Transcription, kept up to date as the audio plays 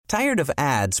Tired of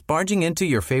ads barging into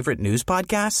your favorite news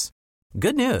podcasts?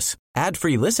 Good news.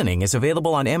 Ad-free listening is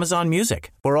available on Amazon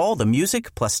Music for all the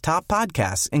music plus top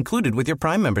podcasts included with your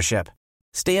Prime membership.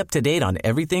 Stay up to date on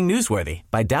everything newsworthy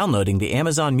by downloading the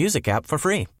Amazon Music app for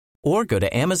free or go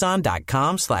to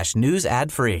amazon.com/news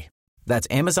ad free. That's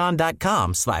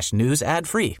amazon.com/news ad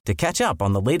free to catch up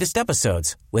on the latest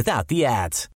episodes without the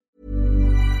ads.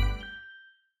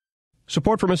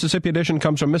 Support for Mississippi Edition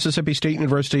comes from Mississippi State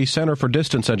University Center for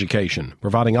Distance Education,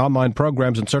 providing online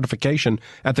programs and certification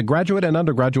at the graduate and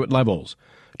undergraduate levels.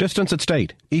 Distance at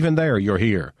State. Even there, you're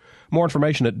here. More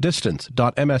information at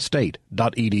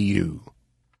distance.msstate.edu.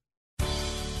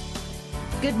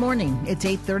 Good morning. It's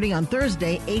 8:30 on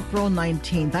Thursday, April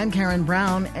 19th. I'm Karen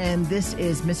Brown, and this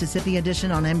is Mississippi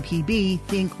Edition on MPB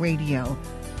Think Radio.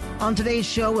 On today's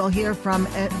show, we'll hear from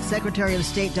Secretary of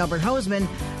State Delbert Hosemann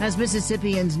as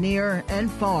Mississippians near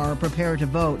and far prepare to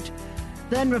vote.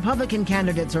 Then Republican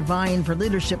candidates are vying for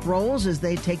leadership roles as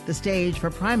they take the stage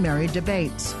for primary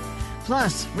debates.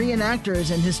 Plus,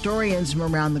 reenactors and historians from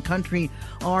around the country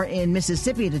are in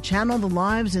Mississippi to channel the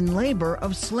lives and labor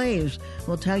of slaves.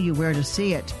 We'll tell you where to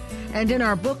see it. And in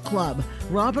our book club,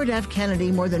 Robert F.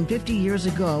 Kennedy, more than 50 years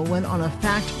ago, went on a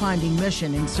fact-finding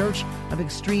mission in search of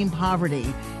extreme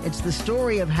poverty. It's the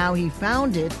story of how he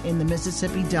found it in the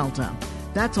Mississippi Delta.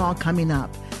 That's all coming up.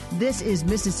 This is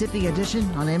Mississippi Edition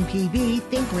on MPB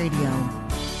Think Radio.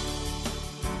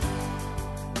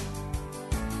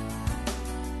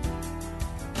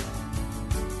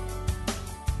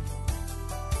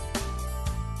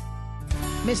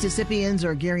 Mississippians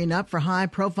are gearing up for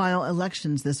high-profile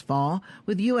elections this fall,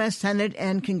 with U.S. Senate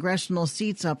and congressional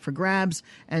seats up for grabs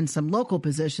and some local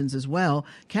positions as well.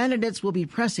 Candidates will be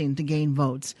pressing to gain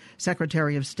votes.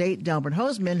 Secretary of State Delbert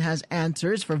Hosemann has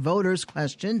answers for voters'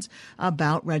 questions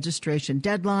about registration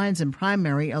deadlines and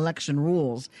primary election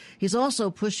rules. He's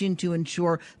also pushing to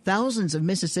ensure thousands of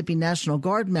Mississippi National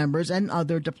Guard members and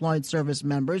other deployed service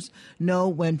members know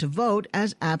when to vote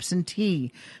as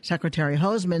absentee. Secretary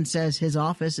Hosemann says his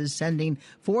office is sending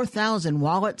 4,000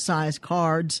 wallet-sized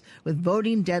cards with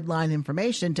voting deadline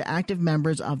information to active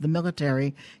members of the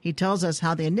military. He tells us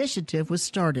how the initiative was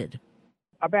started.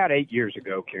 About 8 years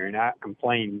ago, Karen, I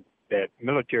complained that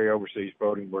military overseas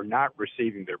voting were not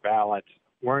receiving their ballots,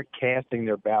 weren't casting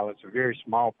their ballots. A very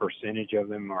small percentage of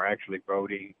them are actually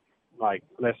voting, like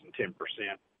less than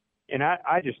 10%. And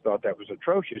I just thought that was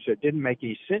atrocious. It didn't make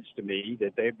any sense to me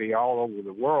that they'd be all over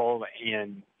the world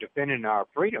and defending our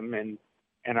freedom and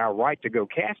our right to go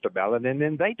cast a ballot, and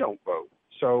then they don't vote.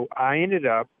 So I ended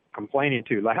up complaining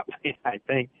too loudly. I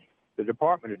think the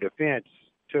Department of Defense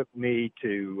took me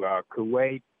to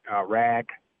Kuwait,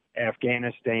 Iraq,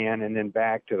 Afghanistan, and then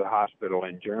back to the hospital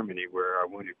in Germany where our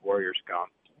wounded warriors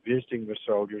come, visiting with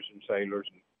soldiers and sailors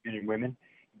and men and women,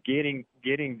 getting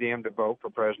them to vote for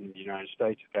President of the United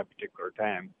States at that particular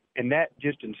time. And that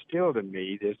just instilled in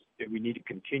me that we need to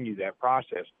continue that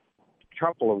process. A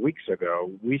couple of weeks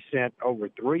ago, we sent over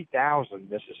 3,000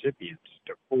 Mississippians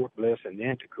to Fort Bliss and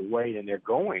then to Kuwait, and they're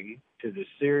going to the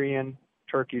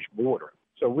Syrian-Turkish border.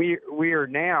 So we are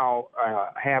now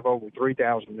have over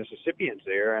 3,000 Mississippians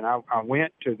there, and I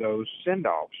went to those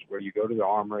send-offs where you go to the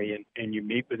armory and you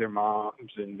meet with their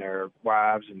moms and their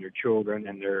wives and their children,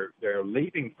 and they're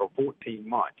leaving for 14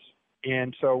 months.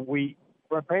 And so we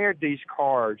prepared these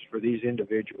cards for these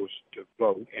individuals to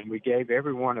vote, and we gave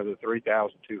every one of the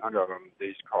 3,200 of them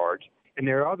these cards. And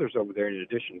there are others over there in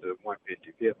addition to the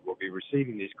 155th will be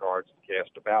receiving these cards to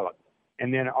cast a ballot.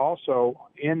 And then also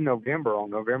in November, on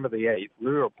November the 8th,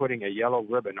 we are putting a yellow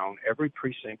ribbon on every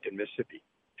precinct in Mississippi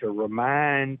to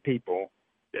remind people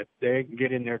that they can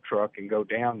get in their truck and go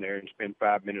down there and spend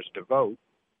 5 minutes to vote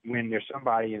when there's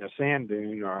somebody in a sand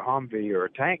dune or a Humvee or a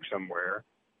tank somewhere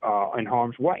in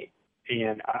harm's way.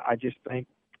 And I just think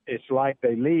it's like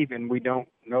they leave and we don't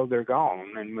know they're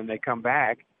gone. And when they come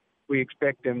back, we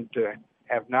expect them to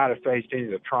have not faced any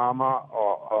of the trauma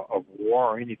of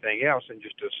war or anything else and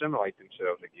just to assimilate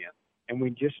themselves again. And we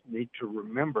just need to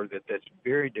remember that that's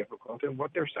very difficult and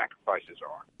what their sacrifices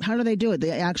are. How do they do it,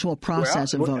 the actual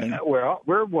process of voting? Well,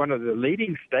 we're one of the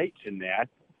leading states in that.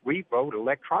 We vote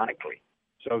electronically.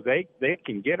 So they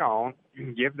can get on,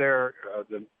 give their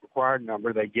the required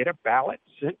number. They get a ballot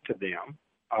sent to them.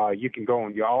 You can go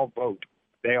on Y'all Vote.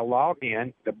 They'll log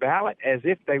in. The ballot, as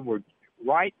if they were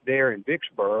right there in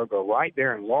Vicksburg or right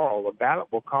there in Laurel, the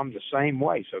ballot will come the same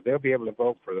way. So they'll be able to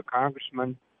vote for the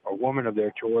congressman or woman of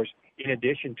their choice, in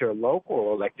addition to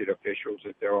local elected officials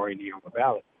if there are any on the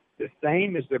ballot. The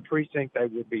same as the precinct they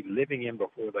would be living in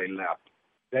before they left.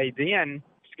 They then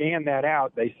scan that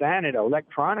out. They sign it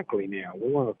electronically now.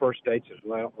 We're one of the first states that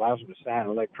allows them to sign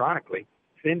electronically.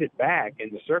 send it back,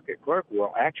 and the circuit clerk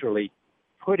will actually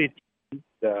put it in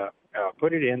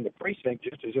the precinct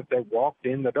just as if they walked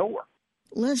in the door.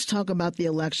 Let's talk about the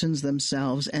elections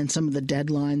themselves and some of the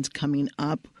deadlines coming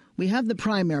up. We have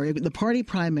the party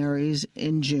primaries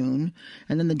in June,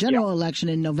 and then the general election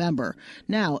in November.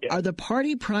 Now, are the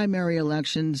party primary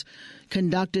elections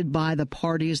conducted by the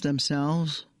parties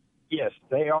themselves? Yes,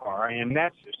 they are, and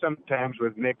that's sometimes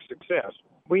with mixed success.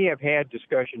 We have had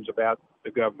discussions about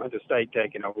the government, the state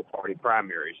taking over party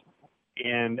primaries,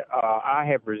 and I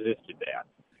have resisted that.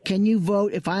 Can you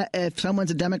vote if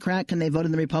someone's a Democrat? Can they vote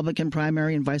in the Republican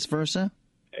primary and vice versa?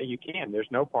 You can. There's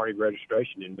no party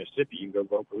registration in Mississippi. You can go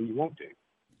vote for who you want to.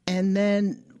 And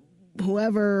then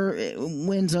whoever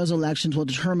wins those elections will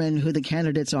determine who the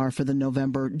candidates are for the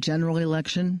November general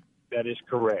election? That is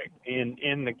correct.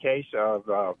 In the case of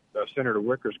Senator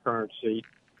Wicker's current seat,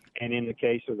 and in the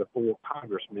case of the 4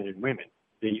 congressmen and women,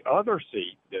 the other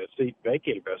seat, the seat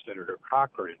vacated by Senator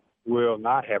Cochran, will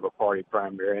not have a party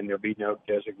primary, and there'll be no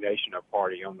designation of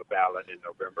party on the ballot in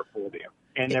November for them.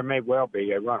 And there may well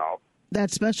be a runoff.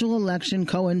 That special election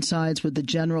coincides with the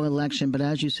general election, but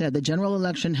as you said, the general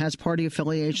election has party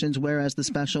affiliations, whereas the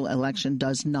special election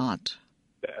does not.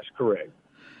 That's correct.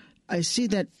 I see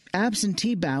that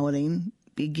absentee balloting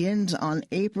begins on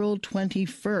April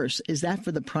 21st. Is that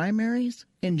for the primaries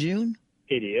in June?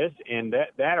 It is, and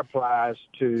that applies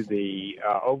to the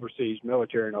overseas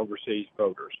military and overseas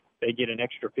voters. They get an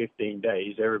extra 15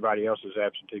 days. Everybody else's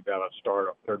absentee ballots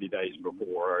start 30 days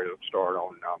before, or it'll start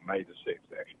on May the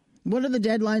 6th, actually. What are the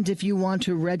deadlines if you want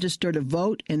to register to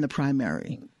vote in the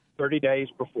primary? 30 days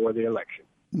before the election.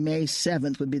 May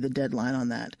 7th would be the deadline on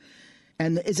that.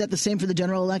 And is that the same for the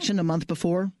general election a month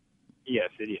before? Yes,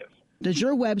 it is. Does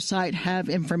your website have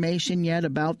information yet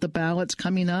about the ballots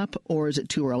coming up, or is it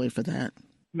too early for that?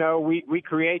 No, we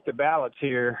create the ballots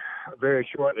here very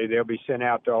shortly. They'll be sent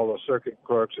out to all the circuit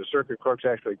clerks. The circuit clerks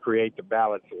actually create the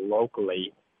ballots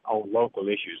locally on local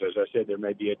issues. As I said, there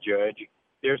may be a judge.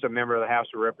 There's a member of the House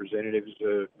of Representatives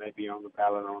maybe on the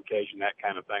ballot on occasion, that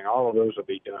kind of thing. All of those will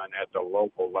be done at the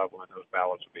local level, and those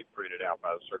ballots will be printed out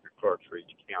by the circuit clerks for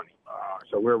each county.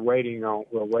 So we'll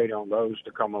wait on those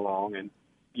to come along, and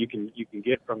you can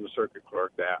get from the circuit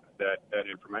clerk that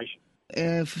information.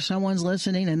 If someone's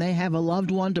listening and they have a loved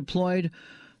one deployed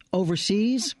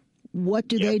overseas, what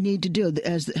do they need to do?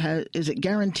 Is it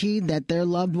guaranteed that their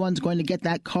loved one's going to get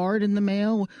that card in the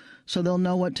mail so they'll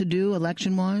know what to do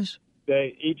election-wise?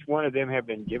 Each one of them have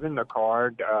been given the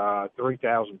card.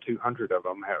 3,200 of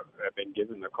them have been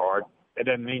given the card. That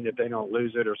doesn't mean that they don't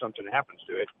lose it or something happens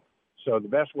to it. So the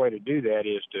best way to do that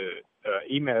is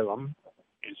to email them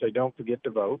and say, don't forget to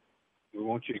vote. We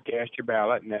want you to cast your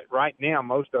ballot. And that right now,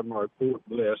 most of them are at Fort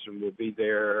Bliss and will be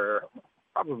there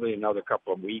probably another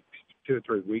couple of weeks, 2 or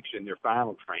 3 weeks in their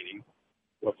final training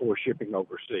before shipping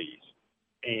overseas.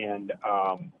 And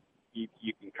you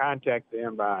can contact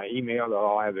them by email. They'll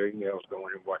all have their emails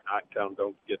going and whatnot. Tell them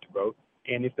don't forget to vote.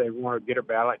 And if they want to get a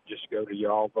ballot, just go to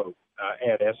Y'all Vote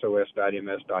at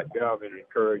sos.ms.gov and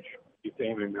encourage your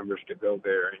family members to go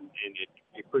there. And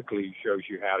it quickly shows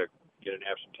you how to get an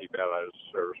absentee ballot as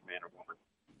a serviceman or woman.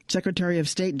 Secretary of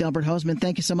State Delbert Hosemann,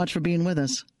 thank you so much for being with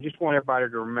us. I just want everybody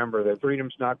to remember that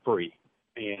freedom's not free.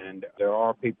 And there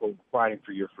are people fighting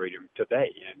for your freedom today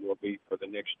and will be for the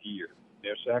next year.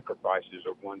 Their sacrifices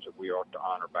are ones that we ought to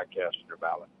honor by casting a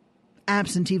ballot.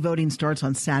 Absentee voting starts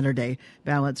on Saturday.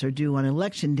 Ballots are due on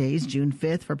election days, June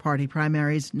 5th for party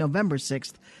primaries, November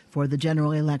 6th for the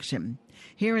general election.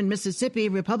 Here in Mississippi,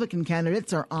 Republican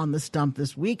candidates are on the stump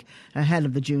this week ahead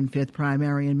of the June 5th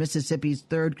primary in Mississippi's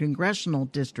 3rd Congressional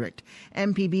District.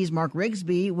 MPB's Mark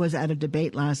Rigsby was at a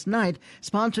debate last night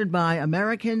sponsored by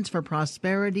Americans for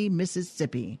Prosperity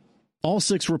Mississippi. All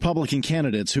 6 Republican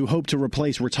candidates who hope to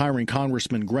replace retiring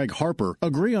Congressman Greg Harper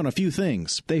agree on a few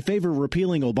things. They favor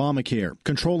repealing Obamacare,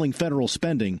 controlling federal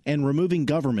spending, and removing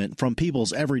government from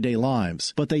people's everyday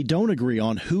lives. But they don't agree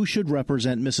on who should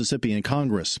represent Mississippi in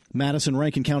Congress.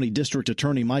 Madison-Rankin County District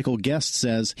Attorney Michael Guest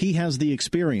says he has the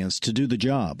experience to do the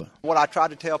job. What I try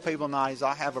to tell people now is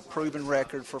I have a proven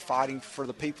record for fighting for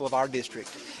the people of our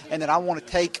district, and that I want to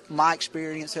take my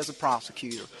experience as a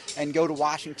prosecutor and go to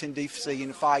Washington, D.C.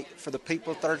 and fight for the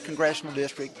people of 3rd Congressional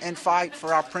District and fight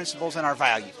for our principles and our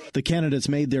values. The candidates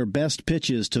made their best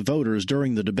pitches to voters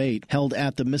during the debate held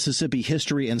at the Mississippi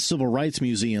History and Civil Rights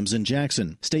Museums in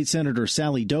Jackson. State Senator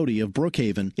Sally Doty of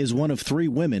Brookhaven is one of 3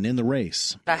 women in the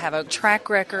race. I have a track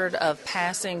record of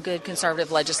passing good conservative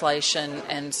legislation,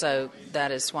 and so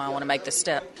that is why I want to make the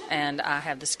step. And I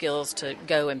have the skills to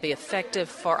go and be effective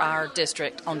for our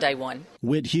district on day one.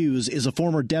 Whit Hughes is a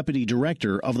former deputy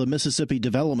director of the Mississippi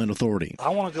Development Authority. I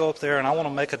want to go up there and I want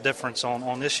to make a difference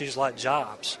on issues like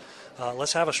jobs.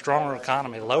 Let's have a stronger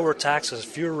economy, lower taxes,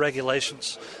 fewer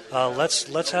regulations.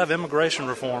 Let's have immigration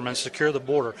reform and secure the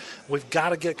border. We've got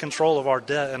to get control of our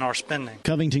debt and our spending.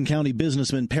 Covington County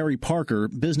businessman Perry Parker,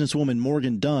 businesswoman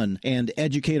Morgan Dunn, and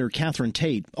educator Catherine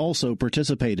Tate also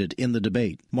participated in the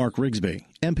debate. Mark Rigsby,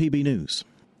 MPB News.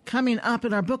 Coming up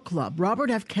in our book club, Robert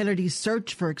F. Kennedy's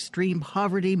search for extreme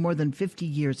poverty more than 50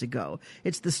 years ago.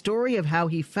 It's the story of how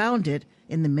he found it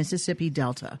in the Mississippi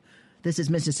Delta. This is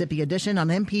Mississippi Edition on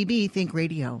MPB Think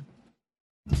Radio.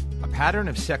 A pattern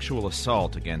of sexual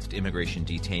assault against immigration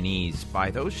detainees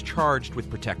by those charged with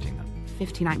protecting them.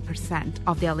 59%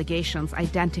 of the allegations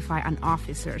identify an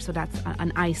officer, so that's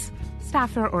an ICE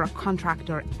staffer or a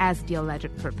contractor, as the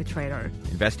alleged perpetrator.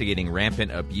 Investigating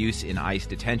rampant abuse in ICE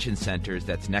detention centers.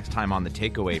 That's next time on The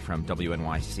Takeaway from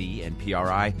WNYC and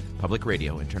PRI, Public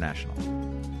Radio International.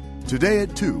 Today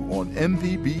at 2 on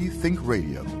MPB Think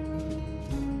Radio.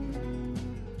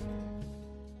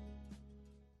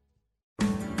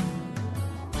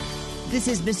 This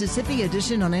is Mississippi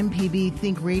Edition on MPB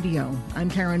Think Radio. I'm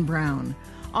Karen Brown.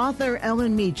 Author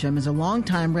Ellen Meacham is a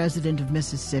longtime resident of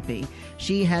Mississippi.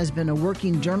 She has been a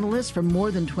working journalist for more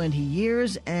than 20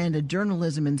 years and a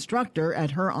journalism instructor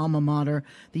at her alma mater,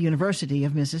 the University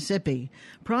of Mississippi.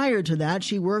 Prior to that,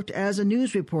 she worked as a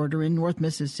news reporter in North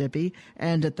Mississippi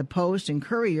and at the Post and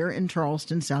Courier in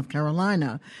Charleston, South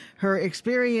Carolina. Her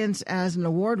experience as an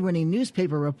award-winning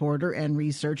newspaper reporter and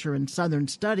researcher in Southern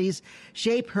studies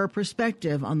shape her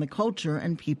perspective on the culture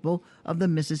and people of the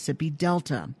Mississippi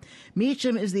Delta.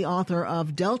 Meacham is the author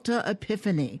of Delta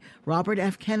Epiphany, Robert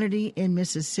F. Kennedy in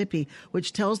Mississippi,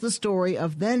 which tells the story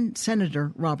of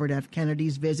then-Senator Robert F.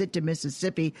 Kennedy's visit to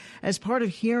Mississippi as part of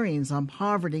hearings on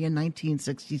poverty in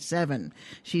 1967.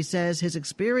 She says his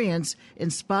experience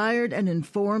inspired and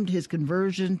informed his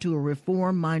conversion to a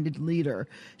reform-minded leader.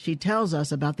 She tells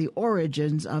us about the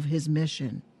origins of his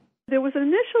mission. There was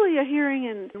initially a hearing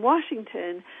in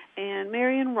Washington, and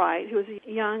Marion Wright, who was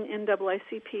a young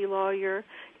NAACP lawyer,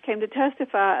 came to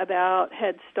testify about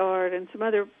Head Start and some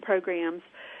other programs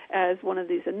as one of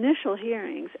these initial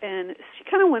hearings. And she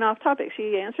kind of went off topic.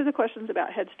 She answered the questions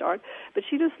about Head Start, but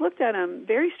she just looked at them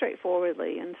very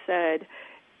straightforwardly and said,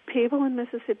 people in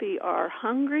Mississippi are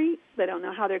hungry. They don't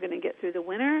know how they're going to get through the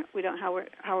winter. We don't know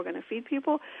how we're going to feed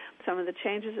people. Some of the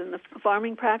changes in the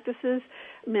farming practices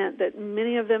meant that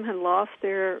many of them had lost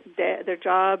their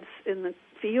jobs in the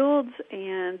fields,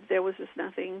 and there was just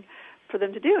nothing for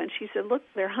them to do. And she said, look,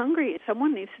 they're hungry.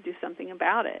 Someone needs to do something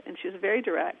about it. And she was very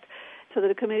direct. So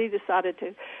the committee decided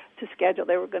to schedule.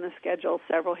 They were going to schedule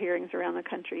several hearings around the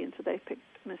country, and so they picked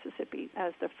Mississippi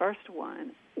as the first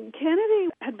one. Kennedy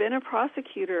had been a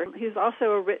prosecutor. He was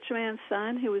also a rich man's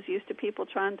son who was used to people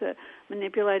trying to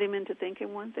manipulate him into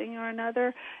thinking one thing or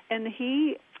another, and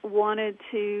he wanted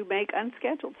to make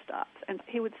unscheduled stops. And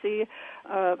he would see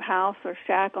a house or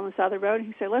shack on the side of the road, and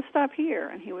he'd say, let's stop here.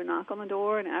 And he would knock on the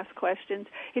door and ask questions.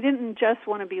 He didn't just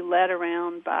want to be led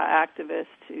around by activists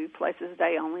to places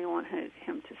they only wanted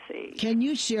him to see. Can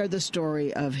you share the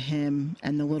story of him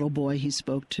and the little boy he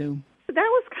spoke to? That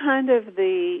was kind of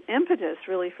the impetus,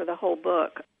 really, for the whole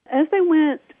book. As they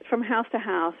went from house to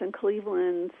house in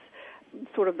Cleveland's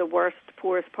sort of the worst,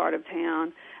 poorest part of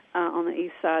town, on the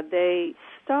east side, they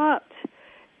stopped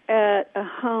at a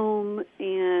home,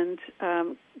 and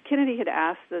Kennedy had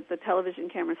asked that the television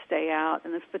cameras stay out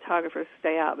and the photographers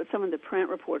stay out, but some of the print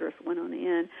reporters went on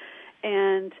in.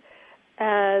 And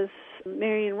as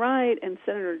Marion Wright and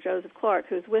Senator Joseph Clark,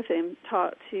 who was with him,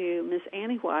 talked to Miss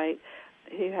Annie White,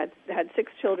 who had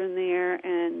 6 children there,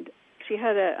 and she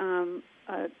had a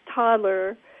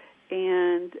toddler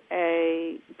and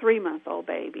a 3-month-old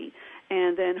baby.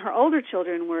 And then her older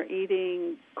children were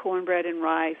eating cornbread and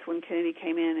rice when Kennedy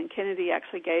came in, and Kennedy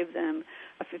actually gave them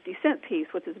a 50-cent piece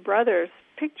with his brother's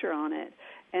picture on it.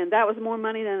 And that was more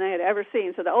money than they had ever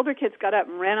seen. So the older kids got up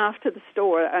and ran off to the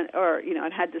store, and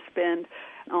had to spend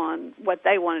on what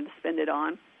they wanted to spend it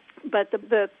on. But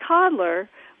the toddler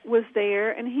was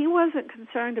there, and he wasn't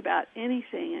concerned about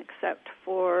anything except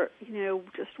for,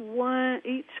 just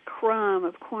each crumb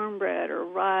of cornbread or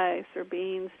rice or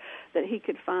beans that he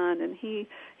could find. And he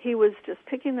was just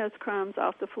picking those crumbs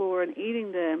off the floor and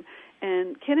eating them.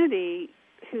 And Kennedy,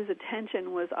 whose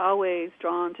attention was always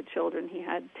drawn to children, he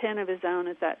had 10 of his own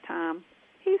at that time,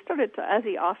 he started to, as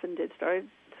he often did, started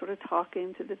sort of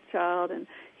talking to the child, and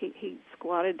he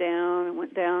squatted down and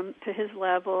went down to his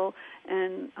level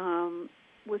and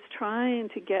was trying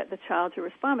to get the child to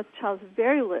respond, but the child was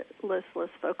very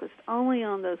listless, focused only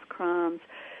on those crumbs.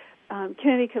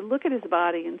 Kennedy could look at his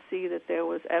body and see that there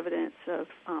was evidence of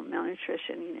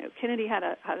malnutrition. Kennedy had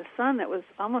a son that was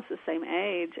almost the same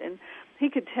age, and he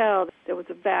could tell that there was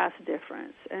a vast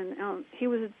difference. And he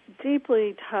was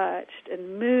deeply touched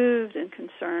and moved and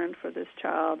concerned for this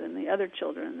child and the other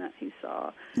children that he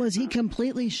saw. Was he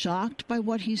completely shocked by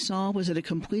what he saw? Was it a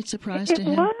complete surprise to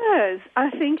him? It was. I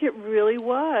think it really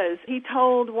was. He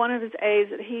told one of his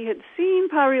aides that he had seen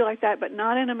pottery like that, but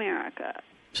not in America.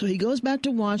 So he goes back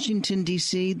to Washington,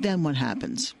 D.C., then what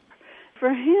happens?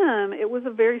 For him, it was a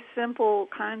very simple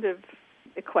kind of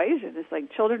equation. It's like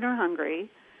children are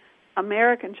hungry,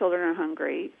 American children are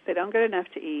hungry, they don't get enough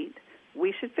to eat,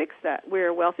 we should fix that. We're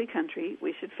a wealthy country,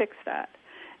 we should fix that.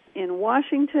 In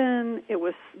Washington, it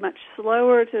was much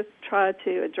slower to try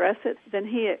to address it than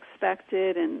he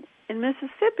expected. And in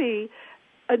Mississippi,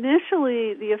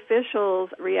 initially, the officials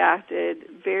reacted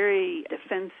very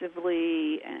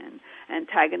defensively and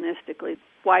antagonistically.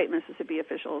 White Mississippi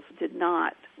officials did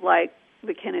not like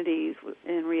the Kennedys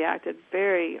and reacted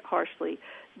very harshly.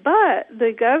 But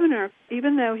the governor,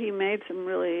 even though he made some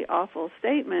really awful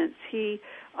statements, he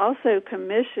also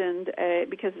commissioned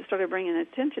because it started bringing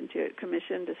attention to it,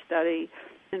 commissioned a study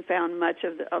and found much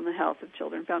of on the health of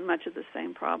children, found much of the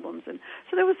same problems. And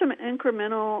so there was some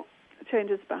incremental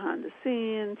changes behind the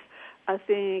scenes. I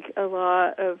think a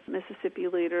lot of Mississippi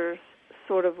leaders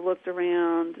sort of looked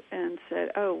around and said,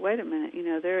 "Oh, wait a minute,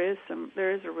 there is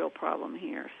a real problem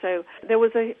here." So there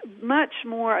was a much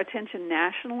more attention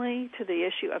nationally to the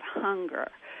issue of hunger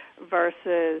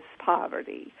versus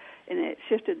poverty, and it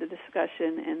shifted the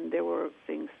discussion. And there were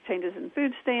changes in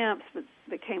food stamps, but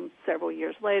they came several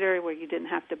years later where you didn't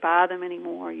have to buy them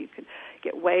anymore. You could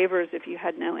get waivers if you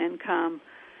had no income.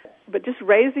 But just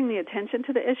raising the attention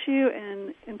to the issue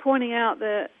and pointing out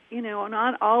that,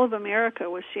 not all of America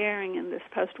was sharing in this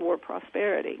post-war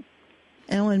prosperity.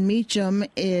 Ellen Meacham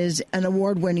is an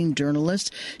award-winning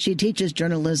journalist. She teaches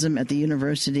journalism at the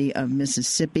University of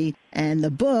Mississippi, and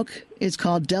the book is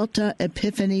called Delta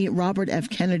Epiphany, Robert F.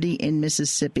 Kennedy in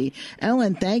Mississippi.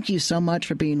 Ellen, thank you so much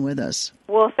for being with us.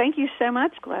 Well, thank you so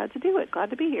much. Glad to do it. Glad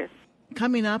to be here.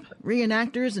 Coming up,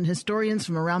 reenactors and historians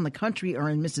from around the country are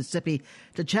in Mississippi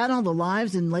to channel the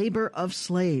lives and labor of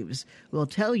slaves. We'll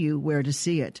tell you where to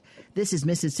see it. This is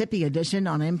Mississippi Edition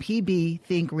on MPB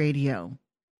Think Radio.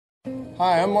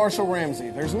 Hi, I'm Marshall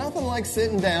Ramsey. There's nothing like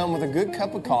sitting down with a good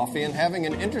cup of coffee and having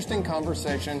an interesting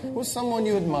conversation with someone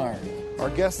you admire.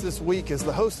 Our guest this week is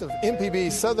the host of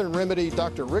MPB Southern Remedy,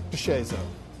 Dr. Rick DeShazo.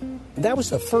 That was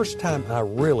the first time I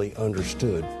really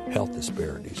understood health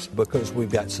disparities, because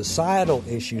we've got societal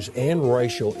issues and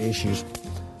racial issues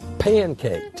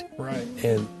pancaked. Right.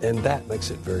 And that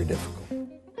makes it very difficult.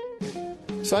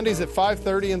 Sundays at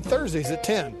 5:30 and Thursdays at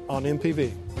 10 on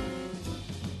MPB.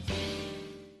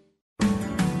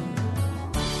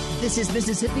 This is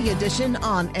Mississippi Edition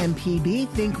on MPB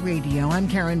Think Radio. I'm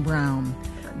Karen Brown.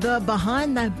 The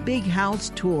Behind That Big House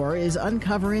tour is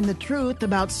uncovering the truth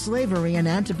about slavery in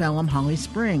antebellum Holly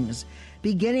Springs.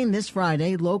 Beginning this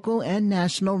Friday, local and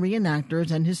national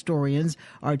reenactors and historians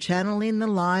are channeling the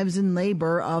lives and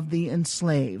labor of the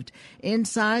enslaved.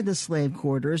 Inside the slave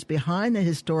quarters, behind the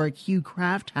historic Hugh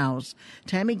Craft House,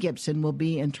 Tammy Gibson will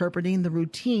be interpreting the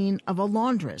routine of a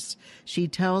laundress. She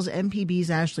tells MPB's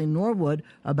Ashley Norwood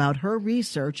about her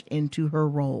research into her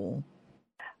role.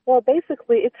 Well,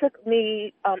 basically, it took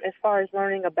me, as far as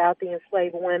learning about the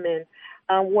enslaved women,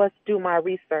 was to do my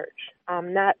research.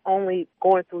 Not only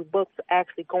going through books, but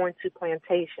actually going to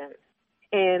plantations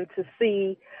and to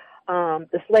see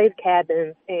the slave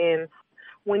cabins. And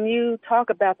when you talk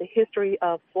about the history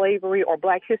of slavery or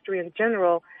black history in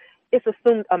general, it's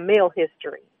assumed a male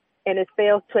history. And it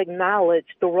fails to acknowledge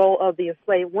the role of the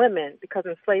enslaved women, because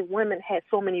enslaved women had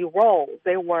so many roles.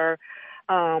 They were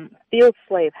field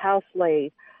slave, house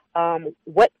slave,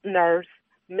 wet nurse,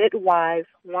 midwives,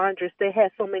 laundress. They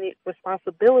had so many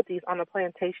responsibilities on the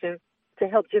plantation to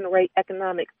help generate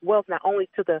economic wealth, not only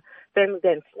to the family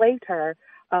that enslaved her,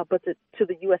 but to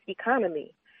the U.S.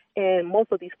 economy. And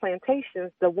most of these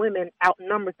plantations, the women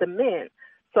outnumbered the men.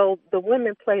 So the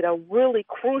women played a really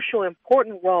crucial,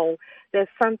 important role that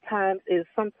sometimes is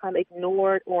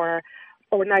ignored or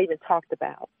not even talked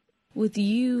about. With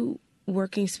you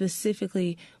working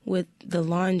specifically with the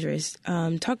laundress,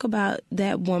 talk about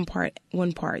that one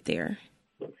part there.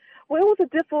 Well, it was a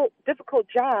difficult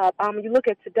job. You look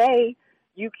at today,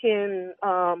 you can,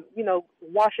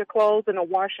 wash your clothes in a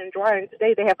wash and dryer. And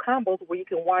today they have combos where you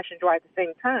can wash and dry at the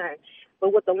same time.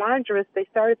 But with the laundress, they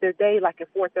started their day like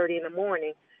at 4:30 in the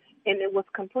morning, and it was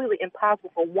completely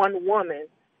impossible for one woman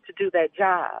to do that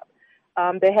job.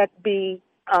 There had to be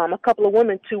a couple of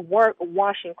women to work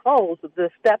washing clothes. The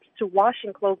steps to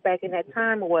washing clothes back in that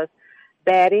time was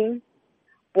batting,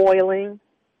 boiling,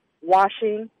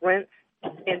 washing, rinse,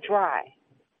 and dry.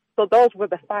 So those were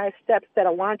the 5 steps that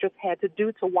a laundress had to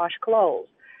do to wash clothes.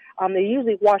 They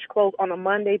usually wash clothes on a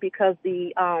Monday because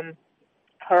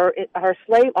her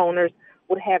slave owners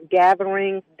would have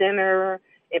gatherings, dinner,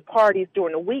 and parties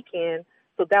during the weekend.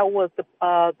 So that was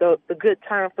the good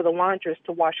time for the laundress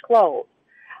to wash clothes.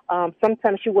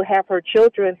 Sometimes she would have her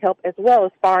children help as well,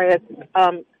 as far as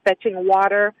fetching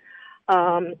water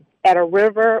at a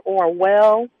river or a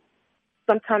well.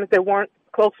 Sometimes they weren't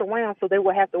close around, so they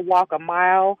would have to walk a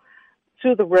mile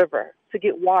to the river to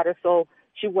get water. So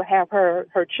she would have her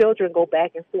children go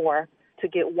back and forth to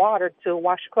get water to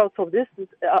wash clothes. So this is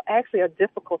actually a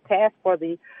difficult task for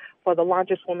the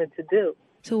laundress woman to do.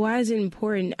 So why is it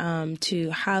important to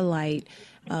highlight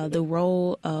the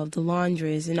role of the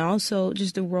laundress and also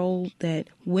just the role that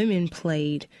women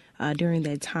played during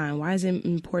that time? Why is it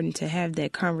important to have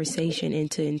that conversation and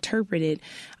to interpret it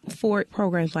for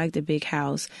programs like the Big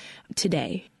House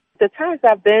today? The times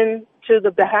I've been to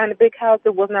the Behind the Big House,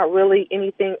 there was not really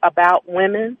anything about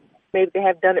women. Maybe they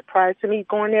have done it prior to me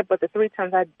going there, but the 3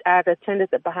 times I've attended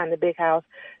the Behind the Big House,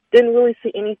 didn't really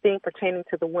see anything pertaining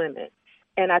to the women.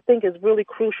 And I think it's really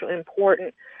crucial and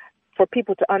important for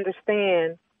people to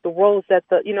understand the roles that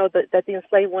the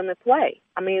enslaved women play.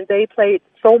 I mean, they played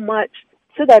so much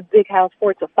to that big house for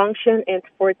it to function and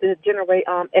for it to generate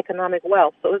economic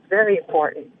wealth. So it's very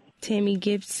important. Tammy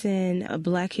Gibson, a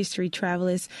Black History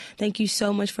Travelist, thank you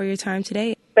so much for your time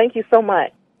today. Thank you so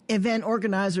much. Event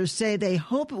organizers say they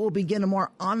hope it will begin a more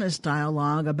honest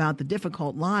dialogue about the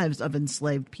difficult lives of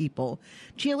enslaved people.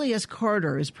 Chelius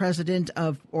Carter is president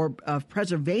of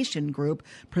preservation group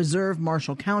Preserve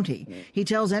Marshall County. He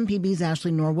tells MPB's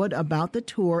Ashley Norwood about the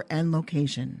tour and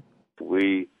location.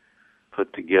 We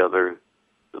put together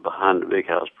the Behind the Big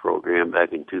House program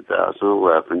back in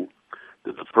 2011,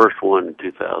 did the first one in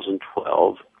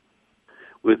 2012,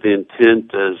 with the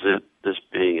intent as this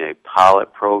being a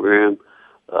pilot program,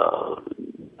 a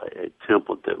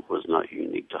template that was not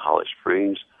unique to Holly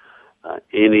Springs.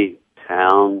 Any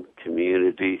town,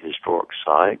 community, historic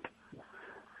site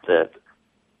that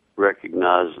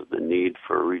recognizes the need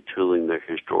for retooling their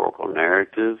historical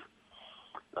narrative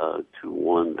to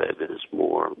one that is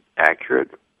more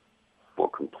accurate, more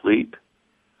complete,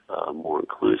 more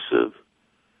inclusive,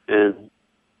 and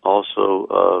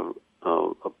also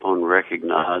upon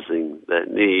recognizing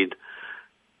that need,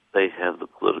 they have the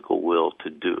political will to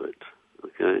do it,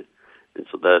 okay? And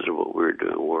so that is what we're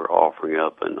doing. We're offering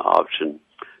up an option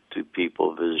to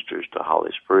people, visitors to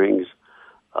Holly Springs,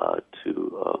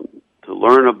 to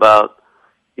learn about,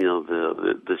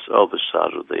 this other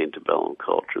side of the antebellum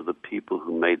culture, the people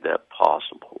who made that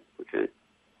possible, okay?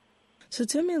 So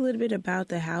tell me a little bit about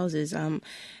the houses. How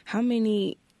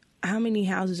many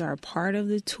houses are a part of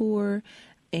the tour?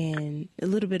 And a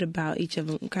little bit about each of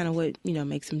them, kind of what,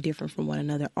 makes them different from one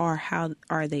another, or how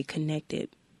are they connected?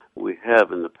 We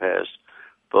have in the past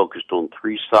focused on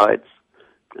 3 sites,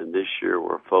 and this year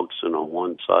we're focusing on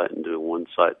one site and doing one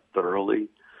site thoroughly,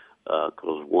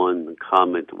 because one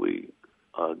comment that we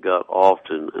got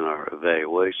often in our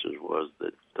evaluations was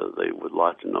that they would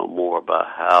like to know more about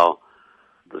how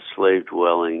the slave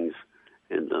dwellings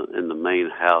and the main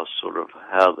house, sort of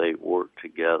how they work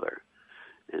together.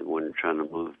 And when you're trying to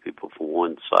move people from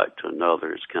one site to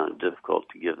another, it's kind of difficult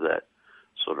to give that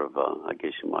sort of, I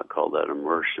guess you might call that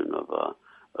immersion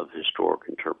of historic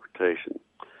interpretation.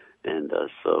 And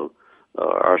so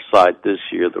our site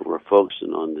this year that we're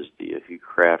focusing on is the Hugh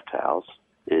Craft House,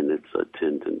 and it's a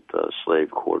attendant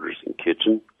slave quarters and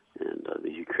kitchen. And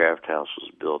the Hugh Craft House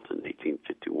was built in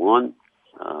 1851,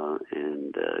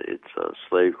 and its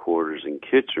slave quarters and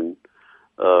kitchen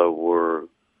were,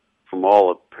 from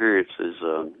all appearances,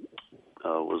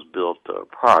 was built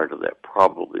prior to that,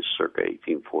 probably circa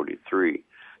 1843,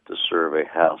 to serve a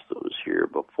house that was here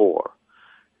before,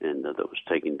 and that was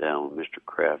taken down when Mr.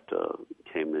 Craft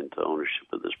came into ownership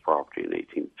of this property in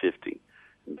 1850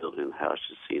 and building the house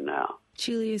you see now.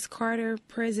 Chelius Carter,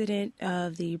 president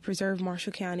of the Preserve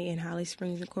Marshall County and Holly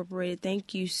Springs Incorporated,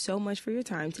 thank you so much for your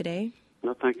time today.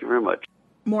 No, thank you very much.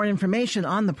 More information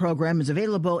on the program is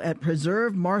available at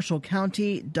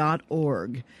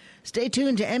preservemarshallcounty.org. Stay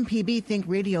tuned to MPB Think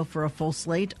Radio for a full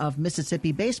slate of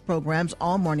Mississippi-based programs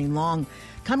all morning long.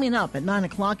 Coming up at 9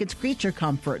 o'clock, it's Creature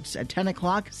Comforts. At 10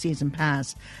 o'clock, Season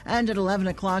Pass. And at 11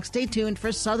 o'clock, stay tuned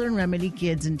for Southern Remedy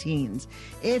Kids and Teens.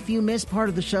 If you missed part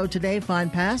of the show today,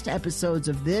 find past episodes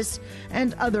of this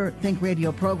and other Think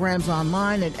Radio programs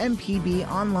online at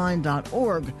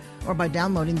mpbonline.org or by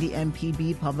downloading the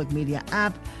MPB Public Media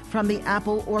app from the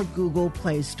Apple or Google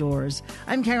Play stores.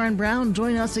 I'm Karen Brown.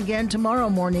 Join us again tomorrow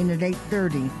morning at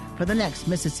 8:30 for the next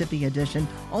Mississippi edition,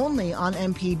 only on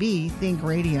MPB Think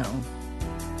Radio.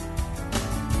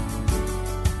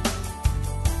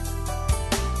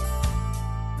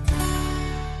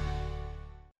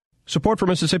 Support for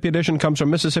Mississippi Edition comes from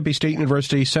Mississippi State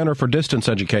University Center for Distance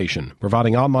Education,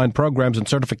 providing online programs and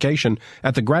certification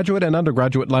at the graduate and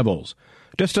undergraduate levels.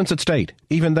 Distance at State.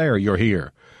 Even there, you're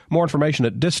here. More information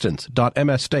at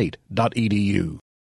distance.msstate.edu.